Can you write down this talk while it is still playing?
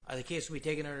The case will be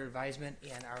taken under advisement,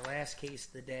 and our last case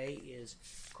of the day is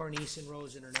Cornice and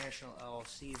Rose International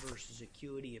LLC versus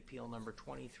Acuity, appeal number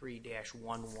 23-1131.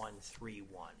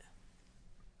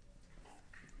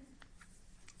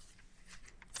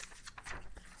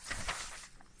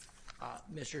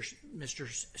 Mr.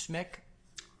 Smick?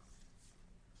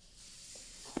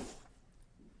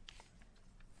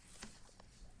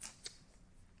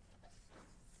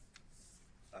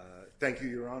 Thank you,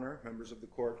 Your Honor, members of the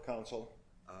court, counsel,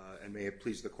 and may it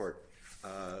please the court.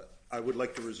 I would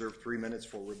like to reserve 3 minutes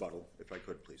for rebuttal, if I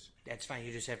could, please. That's fine.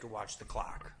 You just have to watch the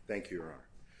clock. Thank you, Your Honor.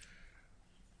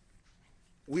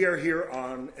 We are here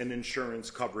on an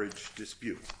insurance coverage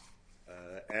dispute.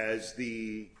 As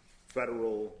the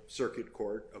Federal Circuit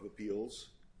Court of Appeals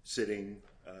sitting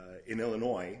in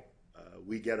Illinois,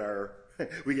 we get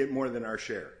more than our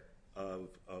share of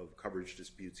coverage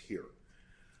disputes here.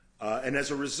 And as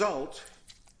a result,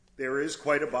 there is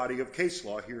quite a body of case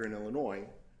law here in Illinois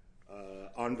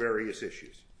on various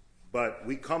issues. But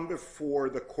we come before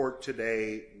the court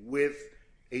today with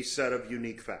a set of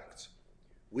unique facts.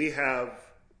 We have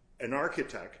an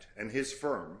architect and his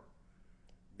firm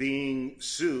being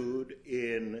sued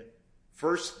in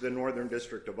first the Northern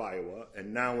District of Iowa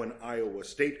and now in Iowa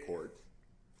State Court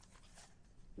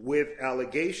with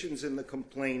allegations in the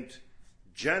complaint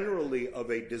generally of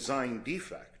a design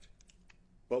defect.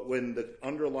 But when the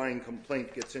underlying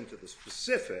complaint gets into the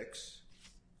specifics,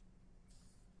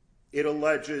 it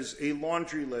alleges a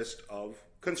laundry list of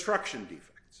construction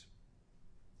defects.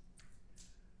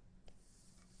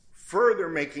 Further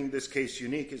making this case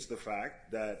unique is the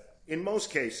fact that in most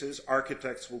cases,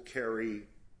 architects will carry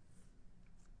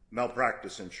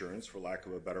malpractice insurance, for lack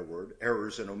of a better word,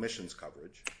 errors and omissions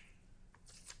coverage.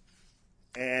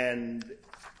 And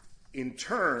in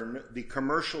turn, the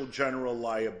commercial general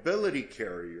liability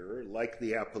carrier, like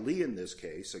the appellee in this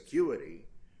case, Acuity,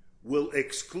 will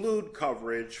exclude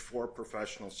coverage for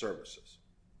professional services.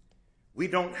 We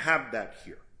don't have that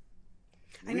here.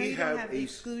 I know you don't have the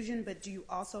exclusion, but do you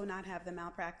also not have the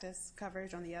malpractice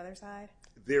coverage on the other side?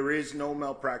 There is no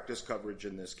malpractice coverage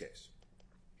in this case.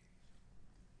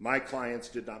 My clients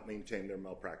did not maintain their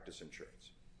malpractice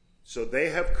insurance. So they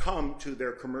have come to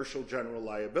their commercial general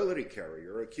liability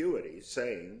carrier, Acuity,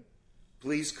 saying,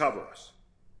 please cover us.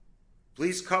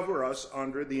 Please cover us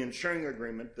under the insuring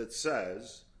agreement that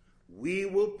says we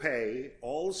will pay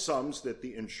all sums that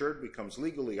the insured becomes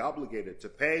legally obligated to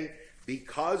pay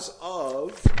because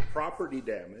of property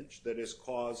damage that is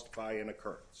caused by an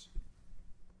occurrence.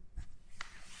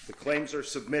 The claims are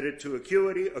submitted to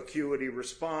Acuity. Acuity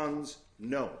responds,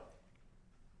 no.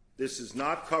 This is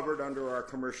not covered under our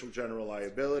commercial general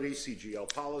liability,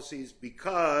 CGL policies,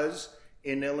 because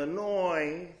in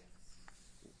Illinois,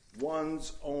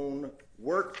 one's own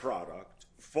work product,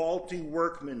 faulty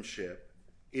workmanship,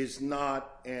 is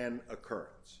not an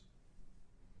occurrence.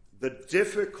 The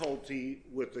difficulty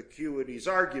with Acuity's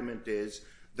argument is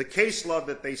the case law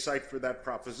that they cite for that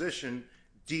proposition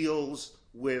deals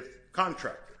with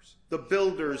contractors, the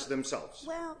builders themselves.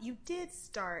 Well, you did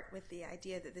start with the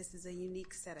idea that this is a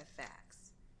unique set of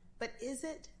facts. But is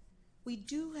it? We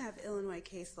do have Illinois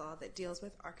case law that deals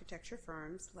with architecture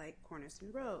firms like Cornice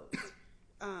and Rose.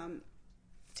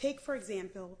 Take, for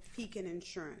example, Pekin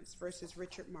Insurance versus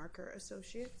Richard Marker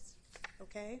Associates.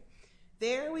 Okay?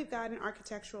 There we've got an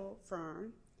architectural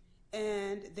firm,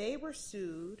 and they were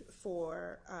sued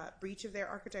for breach of their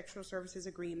architectural services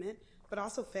agreement, but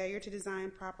also failure to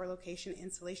design proper location,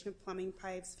 installation of plumbing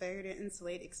pipes, failure to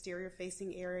insulate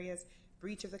exterior-facing areas,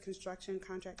 breach of the construction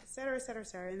contract, et cetera, et cetera, et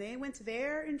cetera. And they went to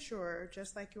their insurer,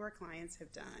 just like your clients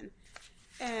have done.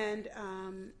 And,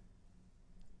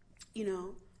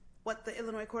 what the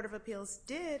Illinois Court of Appeals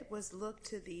did was look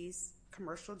to these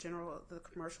the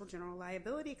commercial general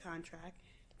liability contract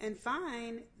and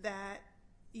find that,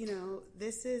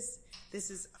 this is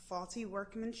a faulty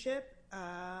workmanship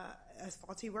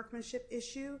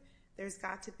issue. There's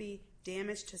got to be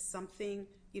damage to something,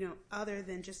 other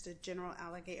than just a general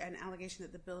an allegation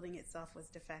that the building itself was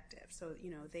defective. So,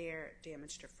 they're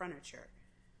damage to furniture.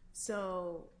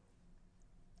 So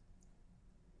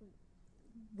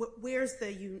where's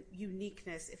the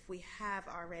uniqueness if we have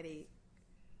already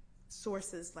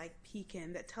sources like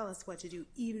Pekin that tell us what to do,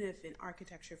 even if an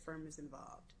architecture firm is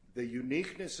involved? The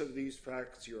uniqueness of these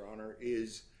facts, Your Honor,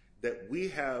 is that we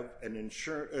have an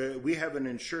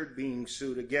insured being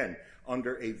sued again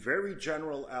under a very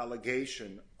general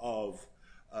allegation of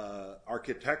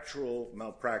architectural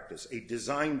malpractice, a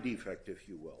design defect, if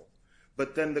you will.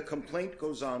 But then the complaint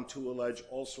goes on to allege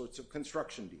all sorts of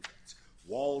construction defects,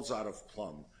 walls out of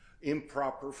plumb,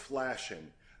 improper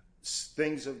flashing,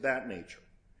 things of that nature.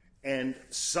 And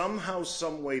somehow,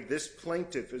 some way, this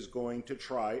plaintiff is going to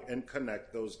try and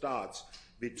connect those dots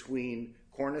between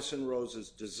Cornice and Rose's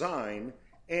design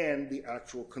and the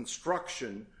actual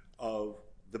construction of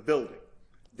the building.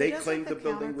 They claimed the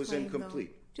building was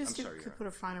incomplete. Just to put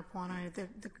a finer point on it,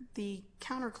 the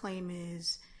counterclaim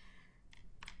is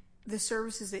the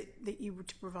services that you were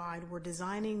to provide were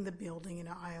designing the building in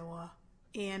Iowa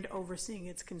and overseeing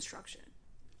its construction.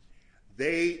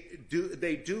 They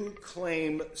do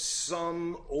claim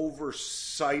some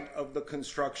oversight of the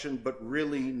construction, but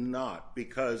really not,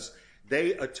 because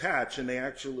they attach and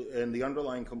the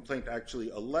underlying complaint actually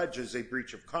alleges a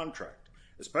breach of contract,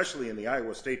 especially in the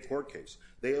Iowa State court case.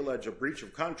 They allege a breach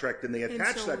of contract, and they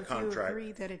attach that contract. And so if you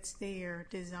agree that it's there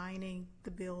designing the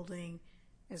building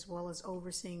as well as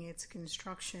overseeing its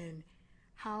construction,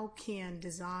 how can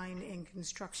design and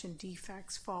construction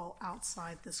defects fall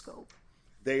outside the scope?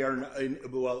 They are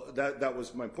well. That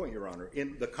was my point, Your Honor.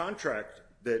 In the contract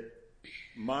that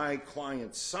my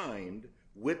client signed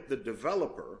with the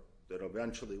developer, that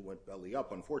eventually went belly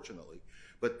up, unfortunately,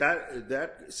 but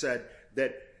that said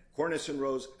that Cornice and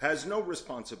Rose has no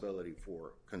responsibility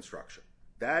for construction.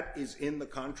 That is in the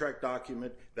contract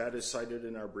document that is cited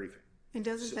in our briefing. And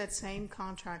doesn't that same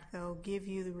contract, though, give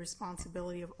you the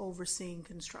responsibility of overseeing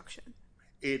construction?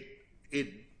 It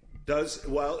does.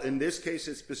 Well, in this case,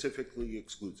 it specifically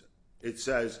excludes it. It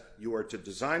says you are to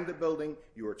design the building,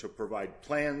 you are to provide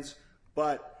plans,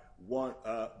 but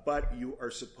you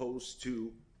are supposed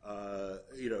to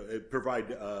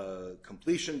provide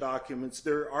completion documents.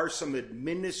 There are some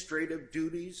administrative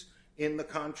duties in the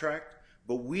contract,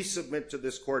 but we submit to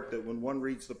this court that when one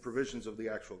reads the provisions of the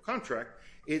actual contract,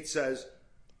 it says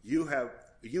you,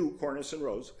 Cornice and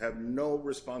Rose, have no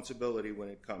responsibility when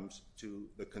it comes to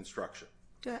the construction.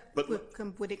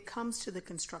 When it comes to the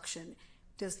construction,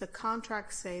 does the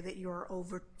contract say that you are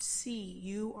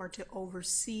to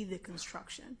oversee the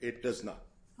construction? It does not.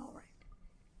 All right.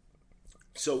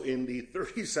 So in the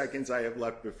 30 seconds I have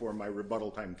left before my rebuttal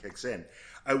time kicks in,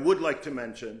 I would like to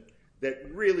mention that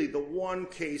really the one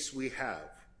case we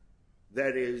have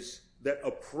that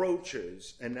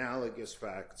approaches analogous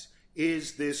facts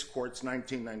is this court's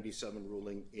 1997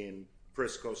 ruling in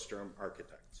Prisco Sturm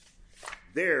Architects.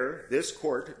 There, this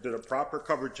court did a proper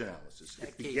coverage analysis.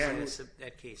 That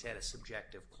case had a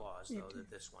subjective clause, though,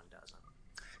 that this one doesn't.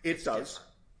 It does,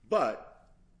 but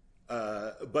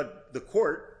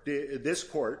this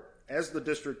court, as the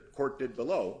district court did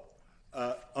below,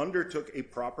 undertook a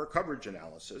proper coverage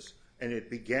analysis, and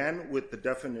it began with the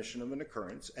definition of an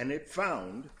occurrence, and it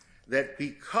found that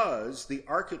because the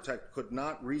architect could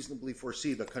not reasonably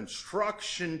foresee the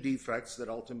construction defects that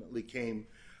ultimately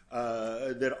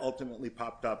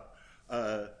popped up,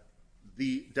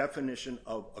 the definition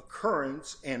of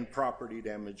occurrence and property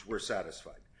damage were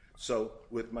satisfied. So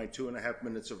with my 2.5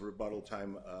 minutes of rebuttal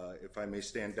time, if I may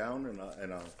stand down, and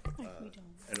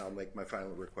I'll make my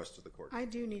final request to the court. I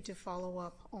do need to follow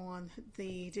up on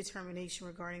the determination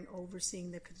regarding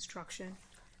overseeing the construction.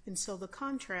 And so the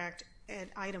contract at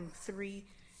item 3,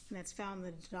 and that's found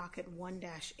in the docket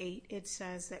 1-8, it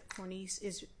says that Cornice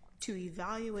is to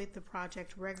evaluate the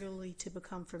project regularly to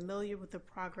become familiar with the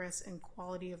progress and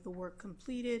quality of the work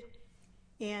completed,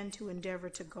 and to endeavor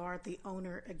to guard the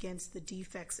owner against the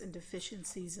defects and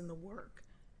deficiencies in the work.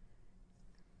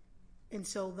 And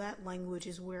so that language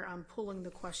is where I'm pulling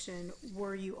the question,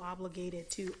 were you obligated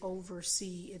to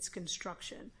oversee its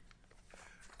construction?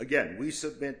 Again, we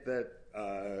submit that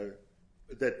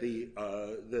the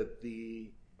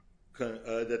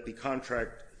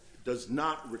contract does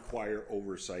not require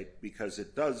oversight, because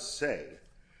it does say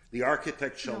the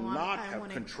architect shall not have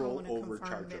control over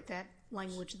charge. That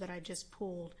language that I just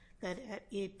pulled,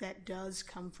 that does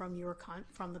come from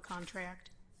the contract.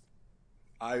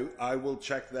 I will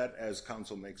check that as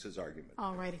counsel makes his argument.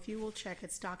 All right, if you will check,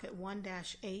 it's docket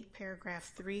 1-8,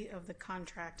 paragraph 3 of the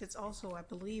contract. It's also, I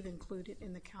believe, included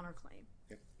in the counterclaim.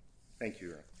 Okay. Thank you,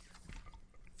 Your Honor.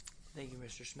 Thank you,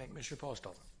 Mr. Schmick. Mr.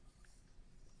 Postal.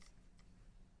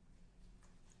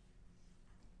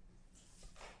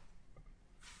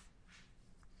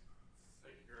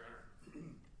 Thank you, Your Honor.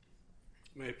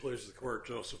 May it please the court,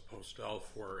 Joseph Postal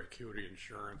for Acuity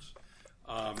Insurance.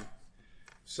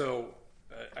 So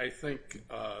I think,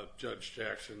 Judge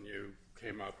Jackson, you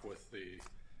came up with the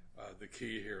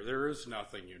key here. There is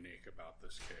nothing unique about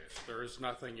this case. There is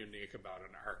nothing unique about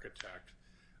an architect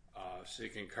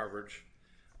seeking coverage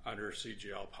under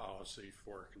CGL policy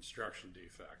for construction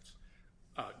defects.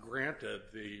 Granted,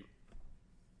 the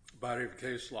body of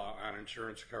case law on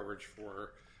insurance coverage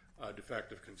for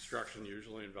defective construction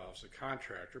usually involves a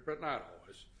contractor, but not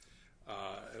always.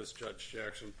 As Judge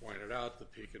Jackson pointed out, the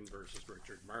Pekin versus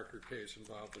Richard Marker case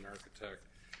involved an architect.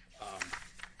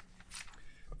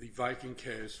 The Viking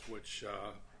case, which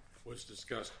was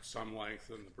discussed at some length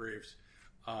in the briefs,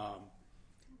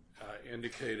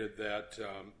 indicated that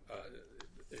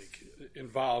it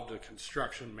involved a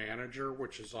construction manager,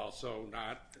 which is also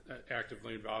not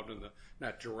actively involved in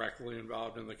not directly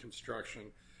involved in the construction.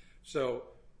 So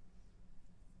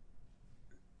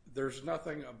there's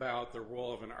nothing about the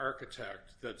role of an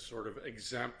architect that sort of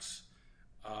exempts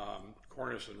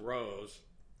Cornice and Rose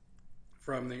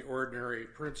from the ordinary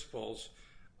principles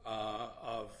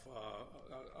of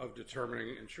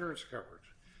determining insurance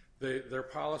coverage. Their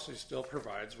policy still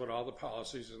provides what all the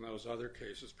policies in those other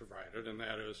cases provided, and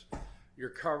that is you're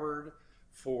covered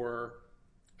for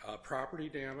property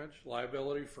damage,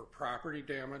 liability for property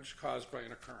damage caused by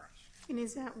an occurrence. And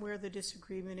is that where the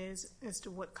disagreement is as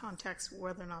to what context,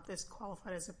 whether or not this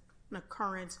qualified as an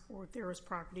occurrence or if there was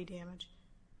property damage?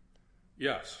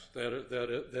 Yes, that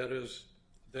is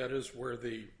where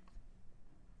that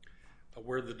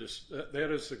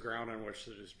is the ground on which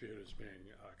the dispute is being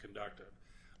conducted.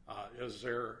 Is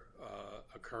there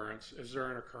occurrence? Is there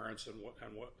an occurrence, and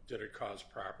what did it cause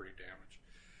property damage?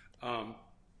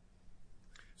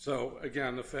 So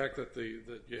again, the fact that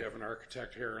you have an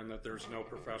architect here and that there's no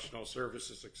professional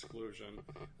services exclusion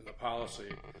in the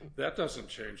policy, that doesn't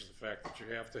change the fact that you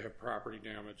have to have property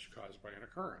damage caused by an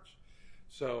occurrence.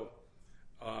 So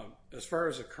as far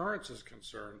as occurrence is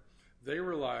concerned, they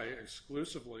rely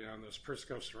exclusively on this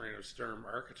Prisco-Serrano-Sturm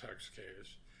architect's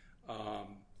case,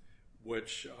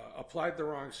 which applied the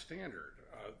wrong standard.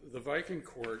 The Viking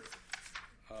court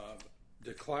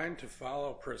declined to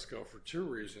follow Prisco for two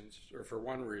reasons, or for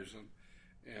one reason,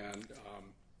 and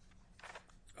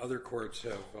other courts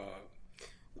have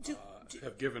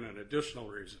given an additional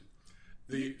reason.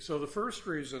 So the first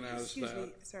reason is Excuse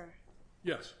me, sir.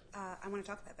 Yes. I want to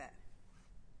talk about that.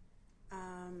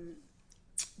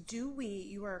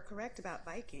 You are correct about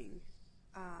Viking,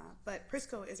 but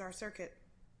Prisco is our circuit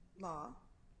law.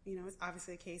 You know, it's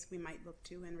obviously a case we might look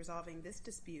to in resolving this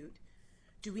dispute.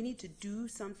 Do we need to do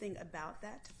something about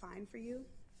that to fine for you?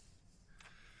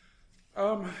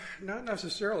 Not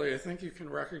necessarily. I think you can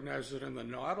recognize that in the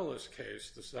Nautilus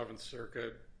case, the Seventh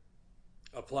Circuit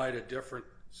applied a different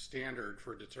standard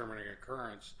for determining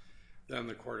occurrence than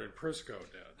the court in Prisco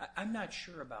did. I'm not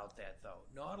sure about that, though.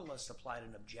 Nautilus applied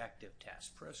an objective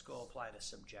test. Prisco applied a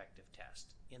subjective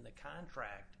test. In the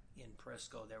contract in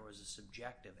Prisco, there was a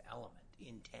subjective element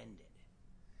intended.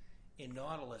 In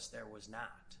Nautilus, there was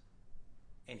not.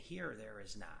 And here, there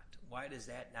is not. Why does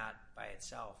that not, by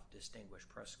itself, distinguish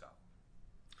Prisco?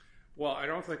 Well, I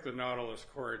don't think the Nautilus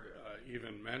court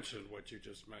even mentioned what you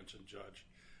just mentioned, Judge.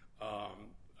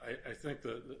 I think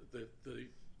the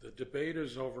debate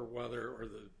is over whether, or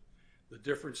the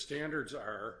different standards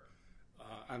are.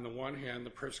 On the one hand,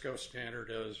 the Prisco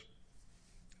standard is,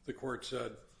 the court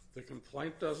said, the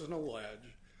complaint doesn't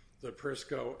allege that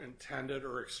Prisco intended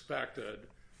or expected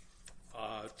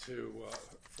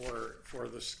for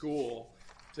the school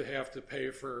to have to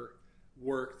pay for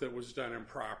work that was done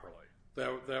improperly.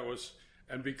 That was,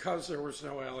 and because there was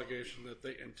no allegation that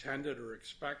they intended or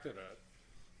expected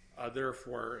it,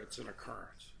 therefore it's an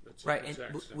occurrence. Right,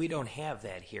 and we don't have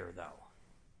that here,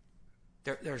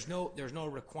 though. There's no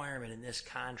requirement in this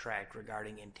contract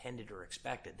regarding intended or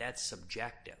expected. That's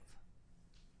subjective,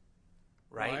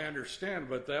 right? Well, I understand,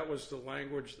 but that was the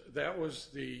language, that was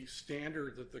the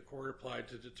standard that the court applied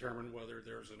to determine whether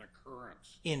there's an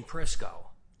occurrence. In Prisco?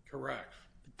 Correct.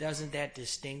 Doesn't that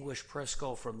distinguish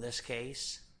Prisco from this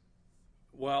case?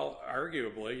 Well,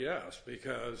 arguably, yes,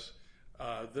 because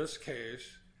this case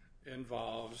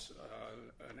involves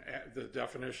the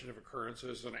definition of occurrence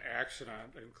as an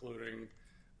accident, including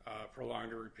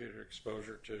prolonged or repeated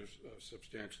exposure to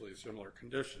substantially similar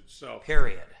conditions. So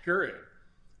Period.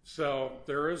 So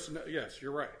there is no, yes,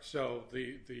 you're right. So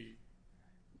the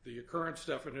occurrence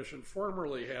definition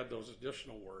formerly had those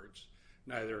additional words,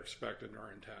 neither expected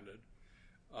nor intended,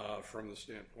 from the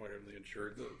standpoint of the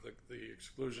insured. The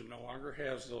exclusion no longer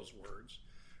has those words.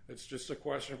 It's just a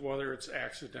question of whether it's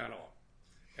accidental.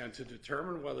 And to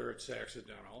determine whether it's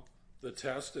accidental, the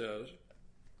test is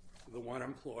the one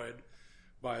employed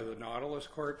by the Nautilus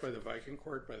court, by the Viking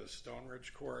court, by the Stone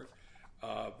Ridge court,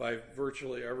 by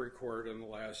virtually every court in the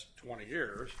last 20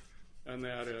 years, and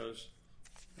that is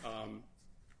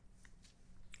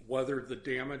whether the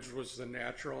damage was the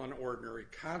natural and ordinary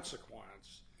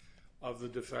consequence of the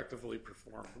defectively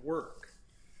performed work.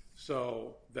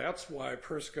 So that's why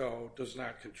Prisco does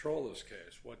not control this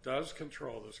case. What does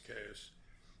control this case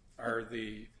are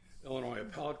the Illinois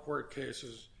appellate court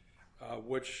cases,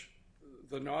 which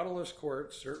the Nautilus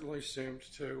Court certainly seemed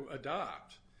to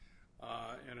adopt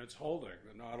in its holding.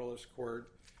 The Nautilus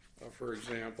Court, for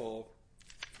example,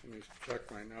 let me check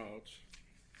my notes.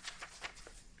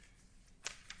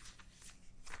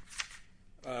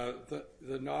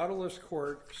 The Nautilus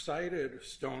Court cited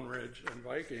Stone Ridge and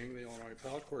Viking, the Illinois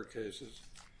Appellate Court cases,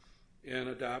 in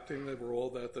adopting the rule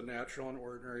that the natural and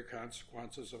ordinary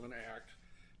consequences of an act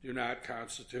do not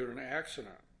constitute an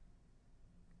accident.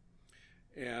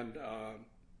 And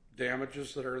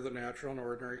damages that are the natural and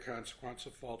ordinary consequence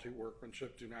of faulty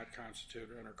workmanship do not constitute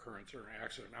an occurrence or an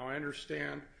accident. Now, I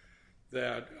understand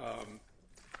that...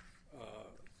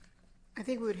 I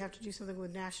think we would have to do something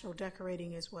with national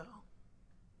decorating as well.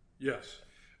 Yes.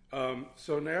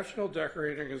 So national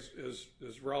decorating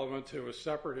is relevant to a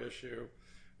separate issue,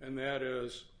 and that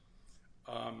is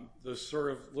this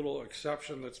sort of little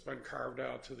exception that's been carved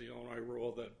out to the Illinois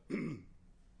rule that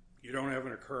you don't have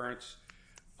an occurrence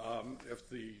if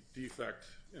the defect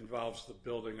involves the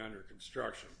building under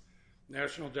construction.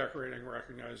 National decorating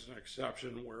recognizes an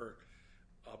exception where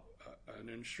an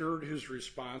insured who's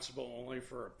responsible only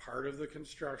for a part of the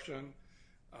construction,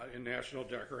 in national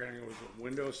decorating it was a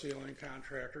window sealing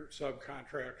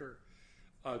subcontractor,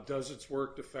 does its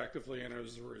work defectively, and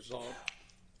as a result,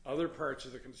 other parts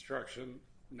of the construction,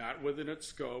 not within its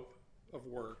scope of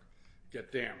work,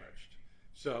 get damaged.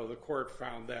 So the court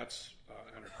found that's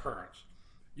an occurrence.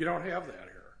 You don't have that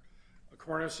here.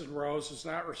 Cornice and Rose is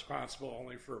not responsible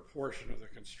only for a portion of the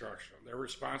construction. They're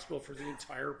responsible for the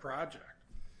entire project.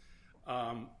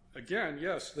 Again,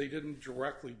 yes, they didn't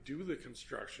directly do the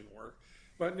construction work,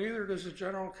 but neither does a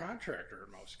general contractor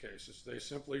in most cases. They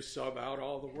simply sub out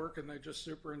all the work and they just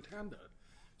superintend it.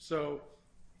 So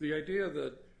the idea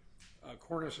that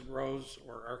Cornice and Rose,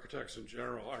 or architects in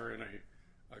general, are in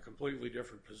a completely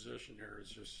different position here is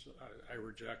just, I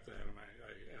reject that, and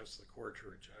I ask the court to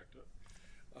reject it.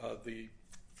 The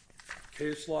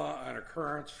case law on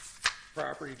occurrence,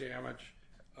 property damage,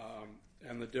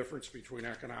 and the difference between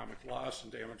economic loss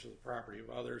and damage to the property of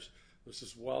others, this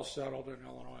is well settled in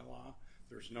Illinois law.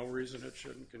 There's no reason it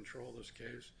shouldn't control this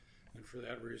case, and for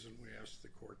that reason we ask the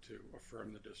court to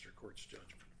affirm the district court's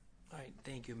judgment. All right,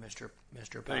 thank you, Mr.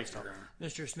 Postel. Thank you, Your Honor.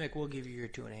 Mr. Smick, we'll give you your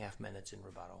 2.5 minutes in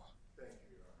rebuttal. Thank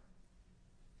you, Your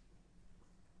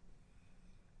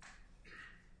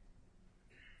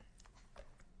Honor.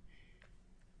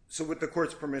 So with the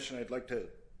court's permission, I'd like to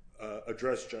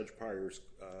address Judge Pryor's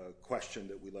question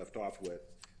that we left off with.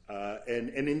 And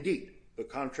indeed, the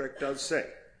contract does say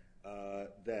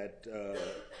that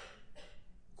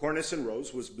Cornice and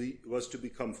Rose was to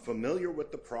become familiar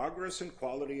with the progress and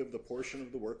quality of the portion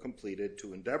of the work completed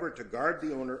to endeavor to guard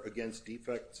the owner against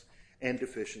defects and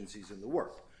deficiencies in the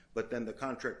work. But then the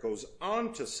contract goes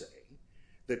on to say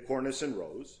that Cornice and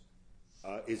Rose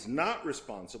is not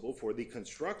responsible for the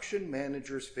construction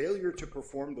manager's failure to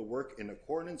perform the work in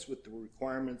accordance with the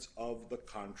requirements of the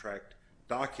contract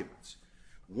documents.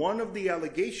 One of the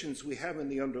allegations we have in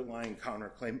the underlying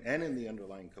counterclaim and in the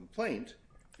underlying complaint,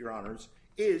 Your Honors,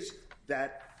 is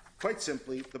that, quite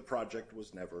simply, the project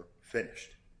was never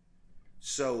finished.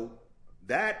 So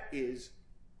that is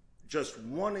just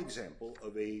one example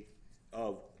of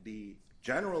the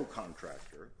general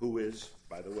contractor, who is,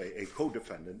 by the way, a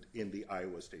co-defendant in the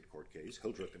Iowa State Court case,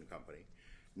 Hildreth and Company,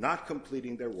 not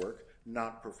completing their work,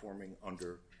 not performing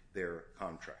under their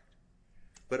contract.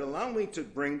 But allow me to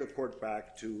bring the court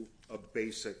back to a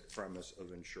basic premise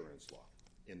of insurance law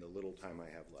in the little time I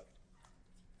have left.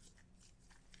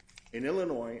 In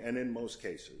Illinois and in most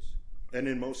cases, and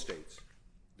in most states,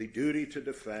 the duty to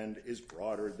defend is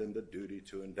broader than the duty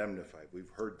to indemnify. We've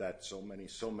heard that so many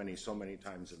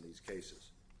times in these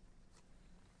cases.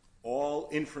 All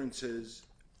inferences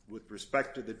with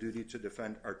respect to the duty to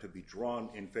defend are to be drawn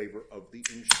in favor of the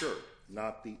insured,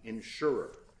 not the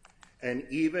insurer. And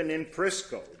even in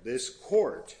Prisco, this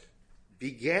court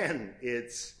began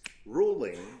its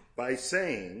ruling by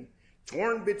saying,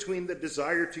 torn between the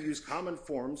desire to use common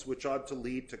forms which ought to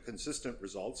lead to consistent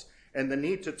results and the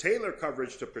need to tailor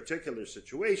coverage to particular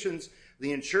situations,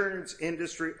 the insurance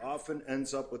industry often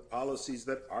ends up with policies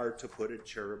that are, to put it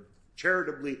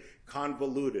charitably,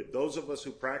 convoluted. Those of us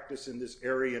who practice in this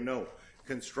area know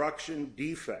construction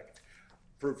defect,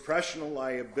 professional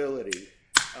liability,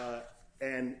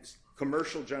 and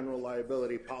commercial general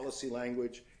liability policy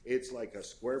language, it's like a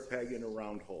square peg in a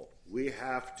round hole. We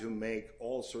have to make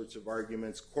all sorts of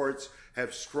arguments. Courts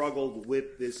have struggled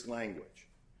with this language.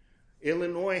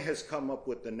 Illinois has come up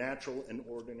with the natural and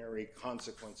ordinary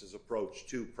consequences approach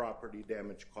to property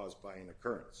damage caused by an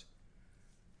occurrence.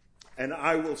 And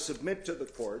I will submit to the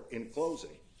court in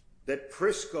closing that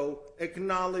Prisco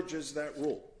acknowledges that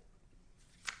rule.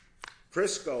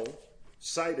 Prisco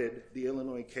cited the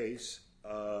Illinois case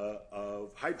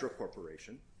of Hydro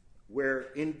Corporation, where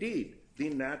indeed the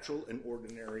natural and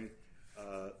ordinary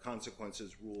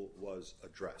consequences rule was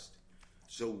addressed.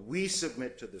 So we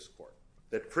submit to this court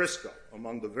that Prisco,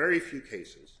 among the very few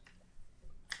cases,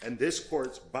 and this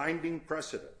court's binding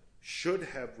precedent, should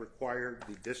have required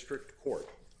the district court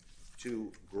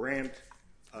to grant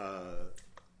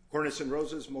Cornice and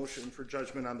Rose's motion for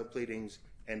judgment on the pleadings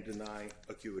and deny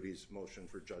Acuity's motion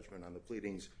for judgment on the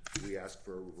pleadings. We ask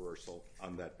for a reversal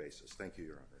on that basis. Thank you,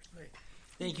 Your Honors.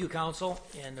 Thank you, counsel,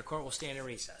 and the court will stand in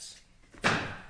recess.